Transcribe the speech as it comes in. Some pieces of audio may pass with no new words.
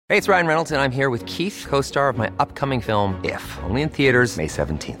Hey, it's Ryan Reynolds, and I'm here with Keith, co-star of my upcoming film, If, only in theaters May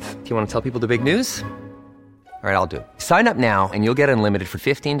 17th. Do you want to tell people the big news? All right, I'll do it. Sign up now and you'll get unlimited for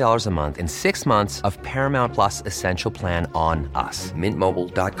 $15 a month and 6 months of Paramount Plus Essential Plan on us.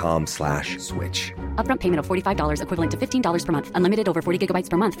 MintMobile.com/switch. Upfront payment of $45 equivalent to $15 per month. Unlimited over 40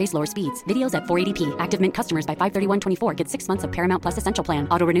 gigabytes per month. Face lower speeds. Videos at 480p. Active Mint customers by 531.24 get 6 months of Paramount Plus Essential Plan.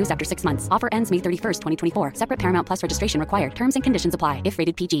 Auto renews after 6 months. Offer ends May 31st, 2024. Separate Paramount Plus registration required. Terms and conditions apply if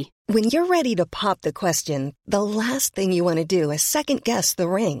rated PG. When you're ready to pop the question, the last thing you want to do is second-guess the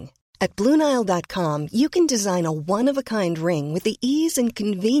ring. At BlueNile.com, you can design a one-of-a-kind ring with the ease and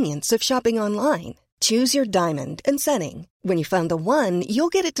convenience of shopping online. Choose your diamond and setting. When you find the one, you'll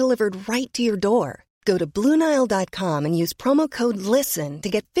get it delivered right to your door. Go to BlueNile.com and use promo code LISTEN to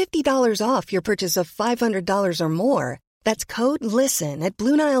get $50 off your purchase of $500 or more. That's code LISTEN at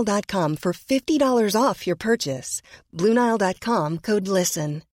BlueNile.com for $50 off your purchase. BlueNile.com, code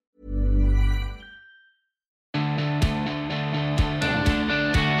LISTEN.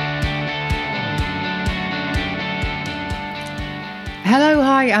 Hello,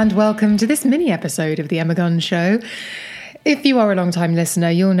 hi, and welcome to this mini episode of The Emma Guns Show. If you are a long-time listener,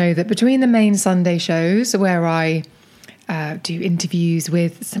 you'll know that between the main Sunday shows, where I do interviews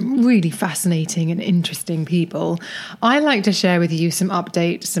with some really fascinating and interesting people, I like to share with you some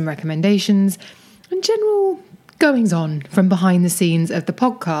updates, some recommendations, and general goings-on from behind the scenes of the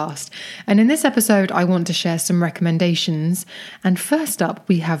podcast. And in this episode, I want to share some recommendations. And first up,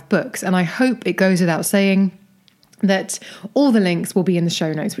 we have books. And I hope it goes without saying that all the links will be in the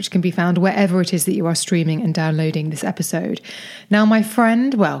show notes, which can be found wherever it is that you are streaming and downloading this episode. Now, my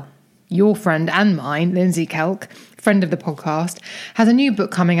friend, well, your friend and mine, Lindsay Kelk, friend of the podcast, has a new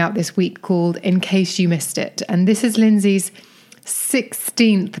book coming out this week called In Case You Missed It. And this is Lindsay's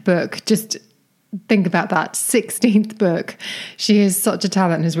 16th book. Just think about that, 16th book. She is such a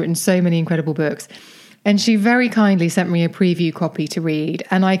talent and has written so many incredible books. And she very kindly sent me a preview copy to read.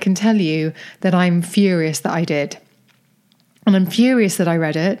 And I can tell you that I'm furious that I did. And I'm furious that I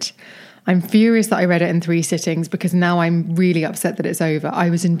read it. I'm furious that I read it in 3 sittings because now I'm really upset that it's over. I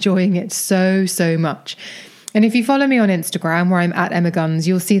was enjoying it so much. And if you follow me on Instagram, where I'm at Emma Guns,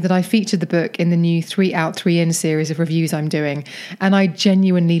 you'll see that I featured the book in the new 3 Out, 3 In series of reviews I'm doing. And I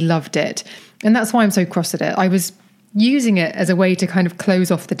genuinely loved it. And that's why I'm so cross at it. I was using it as a way to kind of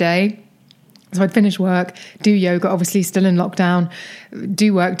close off the day. So I'd finish work, do yoga, obviously still in lockdown,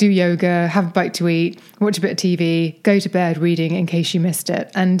 do work, do yoga, have a bite to eat, watch a bit of TV, go to bed reading In Case You Missed It.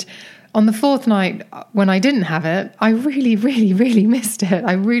 And on the 4th night, when I didn't have it, I really missed it.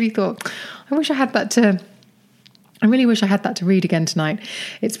 I really thought, I wish I had that to read again tonight.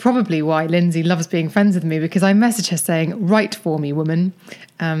 It's probably why Lindsay loves being friends with me, because I message her saying, write for me, woman.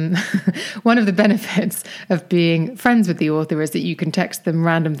 One of the benefits of being friends with the author is that you can text them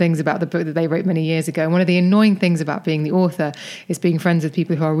random things about the book that they wrote many years ago. And one of the annoying things about being the author is being friends with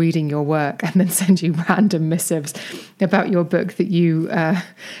people who are reading your work and then send you random missives about your book that you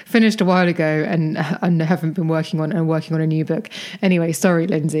finished a while ago and haven't been working on a new book. Anyway, sorry,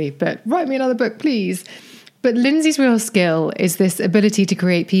 Lindsay, but write me another book, please. But Lindsay's real skill is this ability to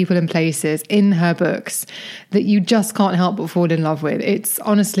create people and places in her books that you just can't help but fall in love with. It's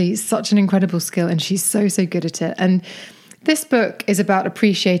honestly such an incredible skill, and she's so good at it. And this book is about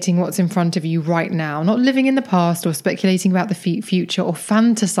appreciating what's in front of you right now, not living in the past or speculating about the future or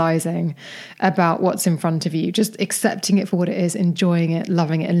fantasizing about what's in front of you, just accepting it for what it is, enjoying it,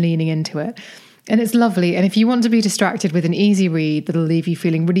 loving it, and leaning into it. And it's lovely. And if you want to be distracted with an easy read that'll leave you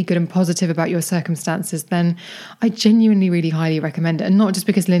feeling really good and positive about your circumstances, then I genuinely really highly recommend it. And not just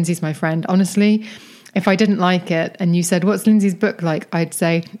because Lindsay's my friend. Honestly, if I didn't like it and you said, what's Lindsay's book like? I'd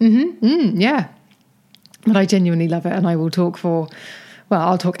say, yeah. But I genuinely love it, and I will talk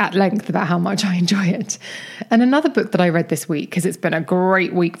I'll talk at length about how much I enjoy it. And another book that I read this week, because it's been a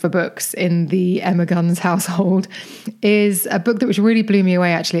great week for books in the Emma Guns household, is a book that which really blew me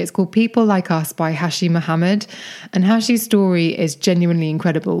away, actually. It's called People Like Us by Hashi Mohammed. And Hashi's story is genuinely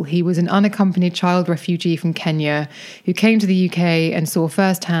incredible. He was an unaccompanied child refugee from Kenya who came to the UK and saw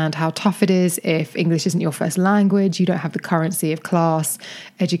firsthand how tough it is if English isn't your first language, you don't have the currency of class,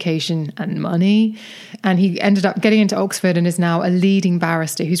 education, and money. And he ended up getting into Oxford and is now a leading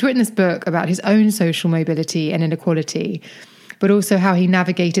barrister who's written this book about his own social mobility and inequality, but also how he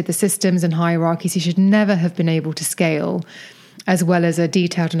navigated the systems and hierarchies he should never have been able to scale, as well as a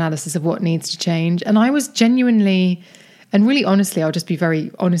detailed analysis of what needs to change. And I was genuinely, and really honestly, I'll just be very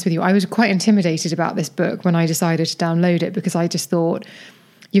honest with you, I was quite intimidated about this book when I decided to download it, because I just thought,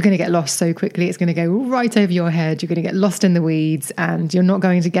 you're going to get lost so quickly. It's going to go right over your head. You're going to get lost in the weeds and you're not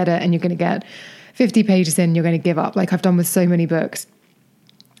going to get it. And you're going to get 50 pages in, you're going to give up, like I've done with so many books.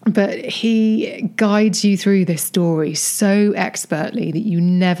 But he guides you through this story so expertly that you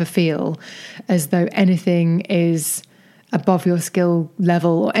never feel as though anything is above your skill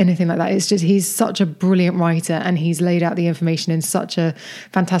level or anything like that. It's just, he's such a brilliant writer, and he's laid out the information in such a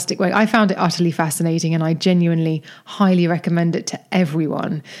fantastic way. I found it utterly fascinating, and I genuinely highly recommend it to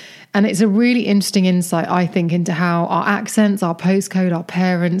everyone. And it's a really interesting insight, I think, into how our accents, our postcode, our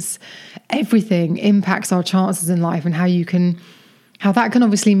parents, everything impacts our chances in life, and how that can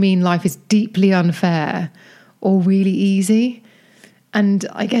obviously mean life is deeply unfair or really easy. And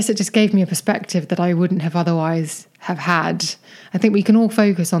I guess it just gave me a perspective that I wouldn't have otherwise have had. I think we can all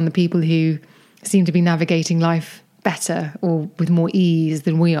focus on the people who seem to be navigating life better or with more ease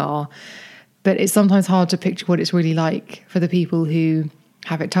than we are. But it's sometimes hard to picture what it's really like for the people who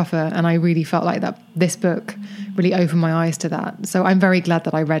have it tougher. And I really felt like that this book really opened my eyes to that. So I'm very glad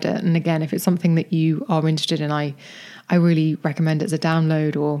that I read it. And again, if it's something that you are interested in, I really recommend it as a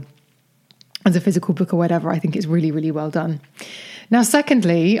download or as a physical book or whatever. I think it's really, really well done. Now,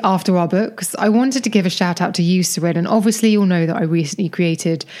 secondly, after our books, I wanted to give a shout out to Eucerin. And obviously you'll know that I recently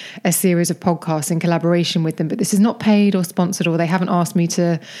created a series of podcasts in collaboration with them, but this is not paid or sponsored, or they haven't asked me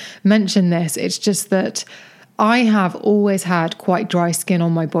to mention this. It's just that I have always had quite dry skin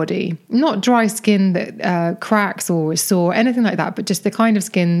on my body. Not dry skin that cracks or is sore, anything like that, but just the kind of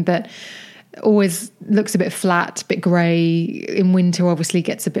skin that always looks a bit flat, a bit grey. In winter, obviously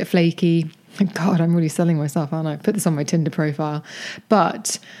gets a bit flaky. God, I'm really selling myself, aren't I? Put this on my Tinder profile.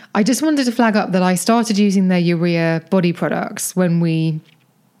 But I just wanted to flag up that I started using their urea body products when we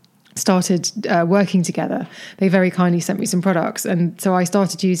started working together. They very kindly sent me some products. And so I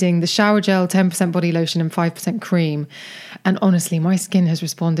started using the shower gel, 10% body lotion and 5% cream. And honestly, my skin has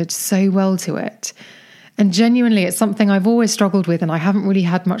responded so well to it. And genuinely, it's something I've always struggled with, and I haven't really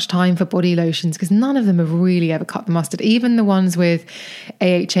had much time for body lotions because none of them have really ever cut the mustard. Even the ones with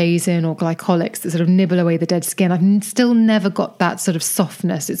AHAs in or glycolics that sort of nibble away the dead skin, I've still never got that sort of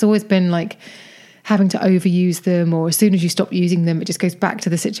softness. It's always been like having to overuse them, or as soon as you stop using them, it just goes back to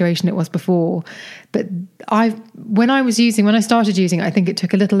the situation it was before. But when I started using, I think it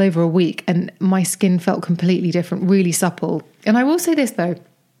took a little over a week, and my skin felt completely different, really supple. And I will say this though,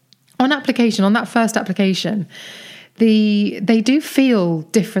 on that first application, they do feel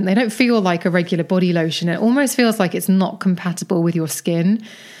different. They don't feel like a regular body lotion. It almost feels like it's not compatible with your skin.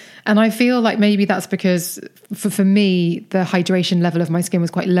 And I feel like maybe that's because for me, the hydration level of my skin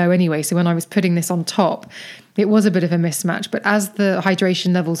was quite low anyway. So when I was putting this on top, it was a bit of a mismatch. But as the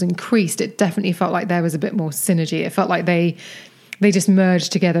hydration levels increased, it definitely felt like there was a bit more synergy. It felt like they just merge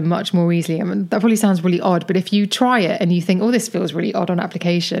together much more easily. I mean, that probably sounds really odd, but if you try it and you think, oh, this feels really odd on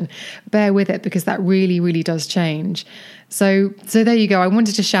application, bear with it, because that really, really does change. So there you go. I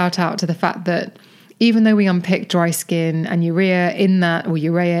wanted to shout out to the fact that even though we unpicked dry skin and urea in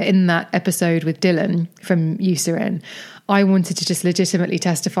that episode with Dylan from Eucerin, I wanted to just legitimately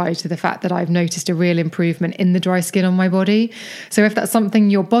testify to the fact that I've noticed a real improvement in the dry skin on my body. So if that's something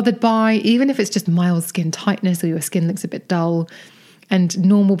you're bothered by, even if it's just mild skin tightness or your skin looks a bit dull and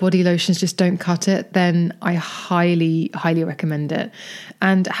normal body lotions just don't cut it, then I highly, highly recommend it.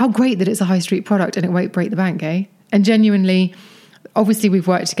 And how great that it's a high street product and it won't break the bank, eh? And genuinely, obviously we've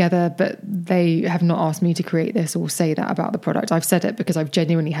worked together, but they have not asked me to create this or say that about the product. I've said it because I've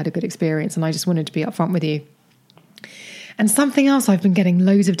genuinely had a good experience, and I just wanted to be upfront with you. And something else I've been getting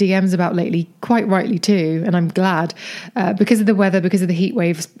loads of DMs about lately, quite rightly too, and I'm glad, because of the weather, because of the heat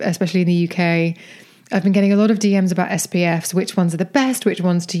waves, especially in the UK, I've been getting a lot of DMs about SPFs, which ones are the best, which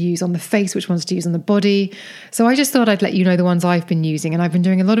ones to use on the face, which ones to use on the body. So I just thought I'd let you know the ones I've been using, and I've been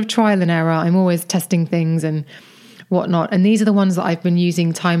doing a lot of trial and error. I'm always testing things and whatnot, and these are the ones that I've been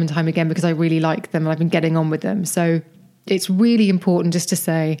using time and time again because I really like them and I've been getting on with them. So it's really important just to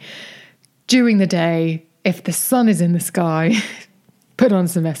say, during the day, if the sun is in the sky, put on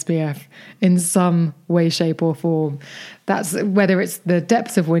some SPF in some way, shape or form. That's whether it's the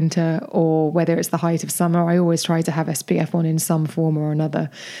depths of winter or whether it's the height of summer. I always try to have SPF on in some form or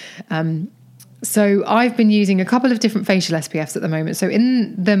another. So I've been using a couple of different facial SPFs at the moment. So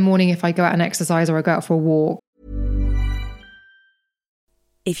in the morning, if I go out and exercise or I go out for a walk.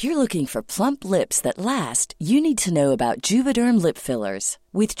 If you're looking for plump lips that last, you need to know about Juvederm lip fillers.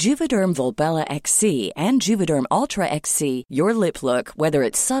 With Juvederm Volbella XC and Juvederm Ultra XC, your lip look, whether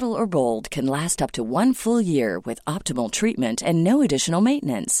it's subtle or bold, can last up to 1 full year with optimal treatment and no additional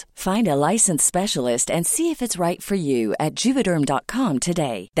maintenance. Find a licensed specialist and see if it's right for you at Juvederm.com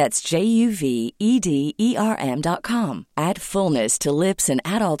today. That's JUVEDERM.com. Add fullness to lips in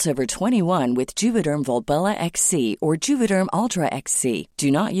adults over 21 with Juvederm Volbella XC or Juvederm Ultra XC. Do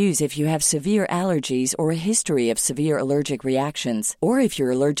Do not use if you have severe allergies or a history of severe allergic reactions, or if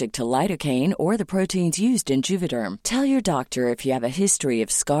you're allergic to lidocaine or the proteins used in Juvederm. Tell your doctor if you have a history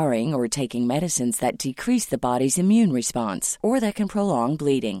of scarring or taking medicines that decrease the body's immune response or that can prolong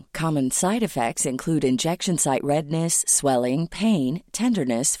bleeding. Common side effects include injection site redness, swelling, pain,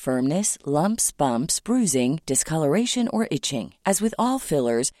 tenderness, firmness, lumps, bumps, bruising, discoloration, or itching. As with all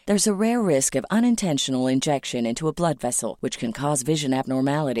fillers, there's a rare risk of unintentional injection into a blood vessel, which can cause vision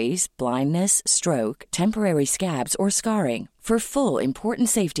abnormalities, blindness, stroke, temporary scabs, or scarring. For full important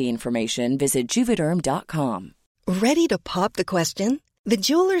safety information, visit Juvederm.com. Ready to pop the question? The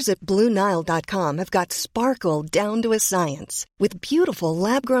jewelers at BlueNile.com have got sparkle down to a science with beautiful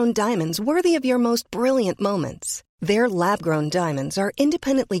lab-grown diamonds worthy of your most brilliant moments. Their lab-grown diamonds are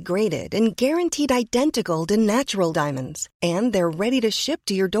independently graded and guaranteed identical to natural diamonds, and they're ready to ship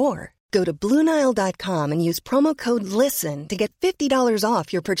to your door. Go to BlueNile.com and use promo code LISTEN to get $50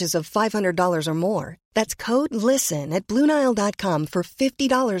 off your purchase of $500 or more. That's code LISTEN at BlueNile.com for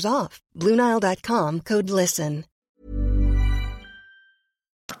 $50 off. BlueNile.com, code LISTEN.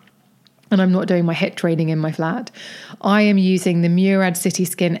 And I'm not doing my HIIT training in my flat. I am using the Murad City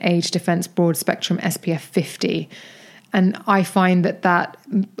Skin Age Defense Broad Spectrum SPF 50. And I find that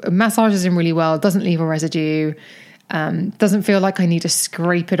massages in really well, doesn't leave a residue, doesn't feel like I need to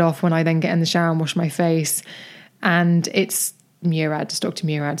scrape it off when I then get in the shower and wash my face. And it's Murad, it's Dr.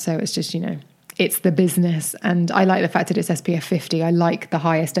 Murad. So it's just, it's the business. And I like the fact that it's SPF 50. I like the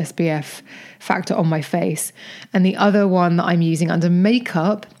highest SPF factor on my face. And the other one that I'm using under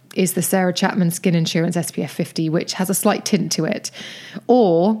makeup is the Sarah Chapman Skin Insurance SPF 50, which has a slight tint to it.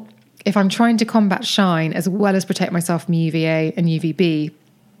 Or if I'm trying to combat shine as well as protect myself from UVA and UVB,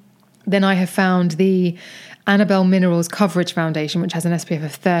 then I have found the Annabelle Minerals Coverage Foundation, which has an SPF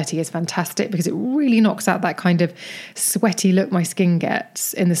of 30, is fantastic because it really knocks out that kind of sweaty look my skin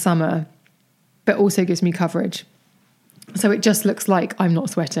gets in the summer, but also gives me coverage. So it just looks like I'm not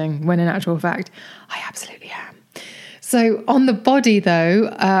sweating, when in actual fact, I absolutely am. So on the body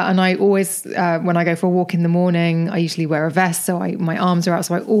though, and I always, when I go for a walk in the morning, I usually wear a vest, so my arms are out,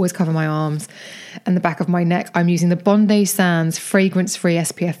 so I always cover my arms and the back of my neck. I'm using the Bondi Sands fragrance-free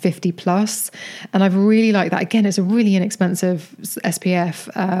SPF 50+, and I've really liked that. Again, it's a really inexpensive SPF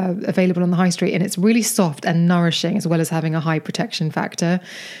available on the high street, and it's really soft and nourishing as well as having a high protection factor.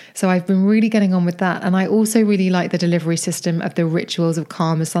 So I've been really getting on with that. And I also really like the delivery system of the Rituals of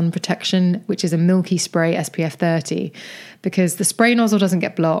Calmer Sun Protection, which is a milky spray SPF 30, because the spray nozzle doesn't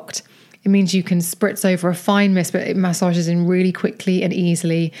get blocked. It means you can spritz over a fine mist, but it massages in really quickly and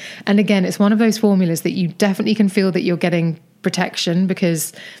easily. And again, it's one of those formulas that you definitely can feel that you're getting protection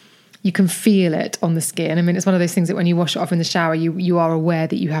because you can feel it on the skin. I mean, it's one of those things that when you wash it off in the shower, you are aware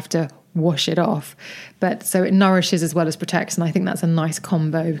that you have to wash it off. But so it nourishes as well as protects. And I think that's a nice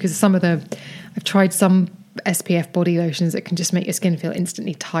combo because I've tried some SPF body lotions that can just make your skin feel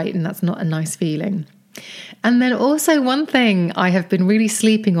instantly tight, and that's not a nice feeling. And then also one thing I have been really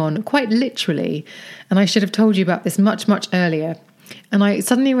sleeping on, quite literally, and I should have told you about this much, much earlier. And I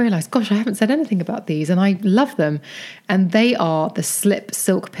suddenly realized, gosh, I haven't said anything about these, and I love them. And they are the Slip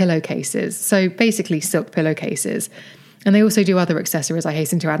silk pillowcases. So basically silk pillowcases. And they also do other accessories, I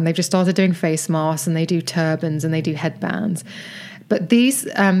hasten to add. And they've just started doing face masks, and they do turbans, and they do headbands. But these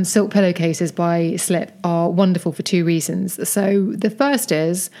silk pillowcases by Slip are wonderful for two reasons. So the first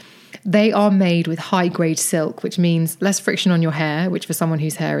is they are made with high-grade silk, which means less friction on your hair, which for someone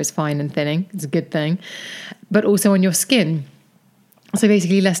whose hair is fine and thinning, is a good thing, but also on your skin. So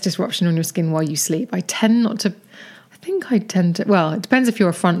basically less disruption on your skin while you sleep. Well, it depends if you're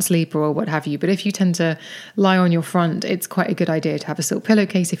a front sleeper or what have you, but if you tend to lie on your front, it's quite a good idea to have a silk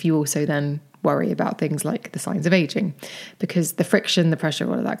pillowcase if you also then worry about things like the signs of aging, because the friction, the pressure,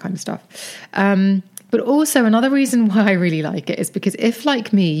 all of that kind of stuff. But also another reason why I really like it is because if,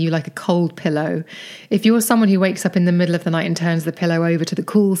 like me, you like a cold pillow, if you're someone who wakes up in the middle of the night and turns the pillow over to the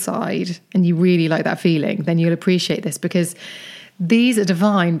cool side and you really like that feeling, then you'll appreciate this, because these are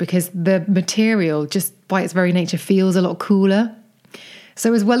divine because the material just by its very nature feels a lot cooler.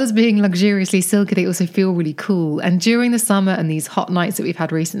 So as well as being luxuriously silky, they also feel really cool. And during the summer and these hot nights that we've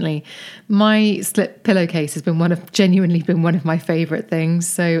had recently, my Slip pillowcase has been genuinely been one of my favorite things.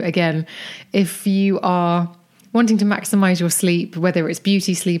 So again, if you are wanting to maximize your sleep, whether it's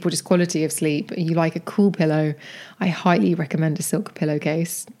beauty sleep or just quality of sleep, you like a cool pillow, I highly recommend a silk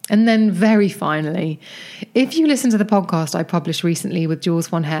pillowcase. And then very finally, if you listen to the podcast I published recently with Jules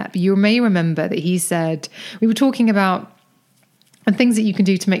Von Hepp, you may remember that he said, we were talking about and things that you can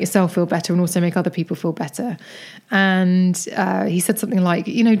do to make yourself feel better and also make other people feel better. And he said something like,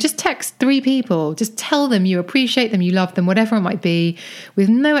 just text 3 people, just tell them you appreciate them, you love them, whatever it might be, with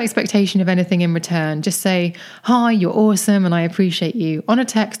no expectation of anything in return. Just say, hi, you're awesome and I appreciate you, on a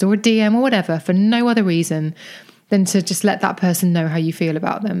text or a DM or whatever, for no other reason than to just let that person know how you feel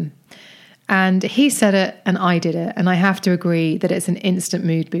about them. And he said it and I did it. And I have to agree that it's an instant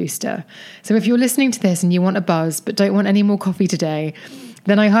mood booster. So if you're listening to this and you want a buzz but don't want any more coffee today,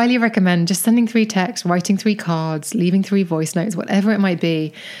 then I highly recommend just sending 3 texts, writing 3 cards, leaving 3 voice notes, whatever it might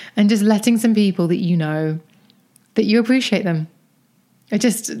be, and just letting some people that you know that you appreciate them.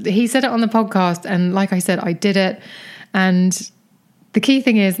 He said it on the podcast, and like I said, I did it. And the key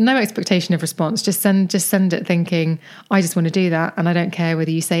thing is no expectation of response. Just send it thinking, I just want to do that. And I don't care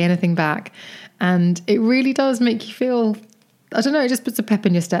whether you say anything back. And it really does make you feel, I don't know, it just puts a pep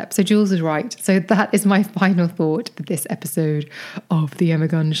in your step. So Jules is right. So that is my final thought for this episode of The Emma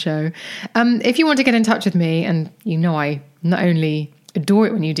Guns Show. If you want to get in touch with me, and I not only adore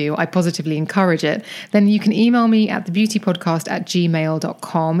it when you do, I positively encourage it, then you can email me at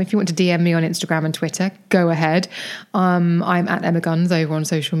thebeautypodcast@gmail.com. If you want to DM me on Instagram and Twitter, go ahead. I'm at Emma Guns over on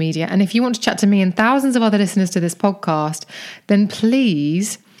social media. And if you want to chat to me and thousands of other listeners to this podcast, then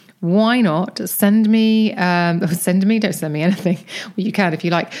please, why not send me, don't send me anything. Well, you can if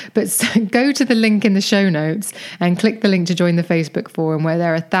you like, but go to the link in the show notes and click the link to join the Facebook forum where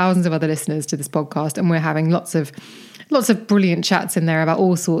there are thousands of other listeners to this podcast. And we're having lots of brilliant chats in there about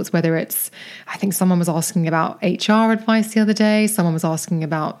all sorts, whether it's, I think someone was asking about HR advice the other day. Someone was asking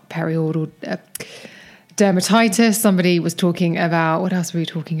about periodal dermatitis. Somebody was talking about, what else were we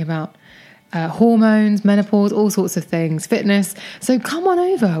talking about? Hormones, menopause, all sorts of things, fitness. So come on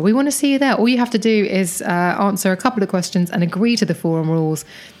over. We want to see you there. All you have to do is answer a couple of questions and agree to the forum rules.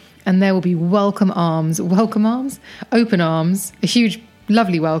 And there will be open arms, a huge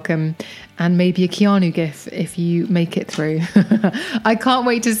lovely welcome, and maybe a Keanu gif if you make it through. I can't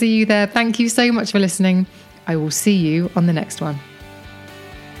wait to see you there. Thank you so much for listening. I will see you on the next one.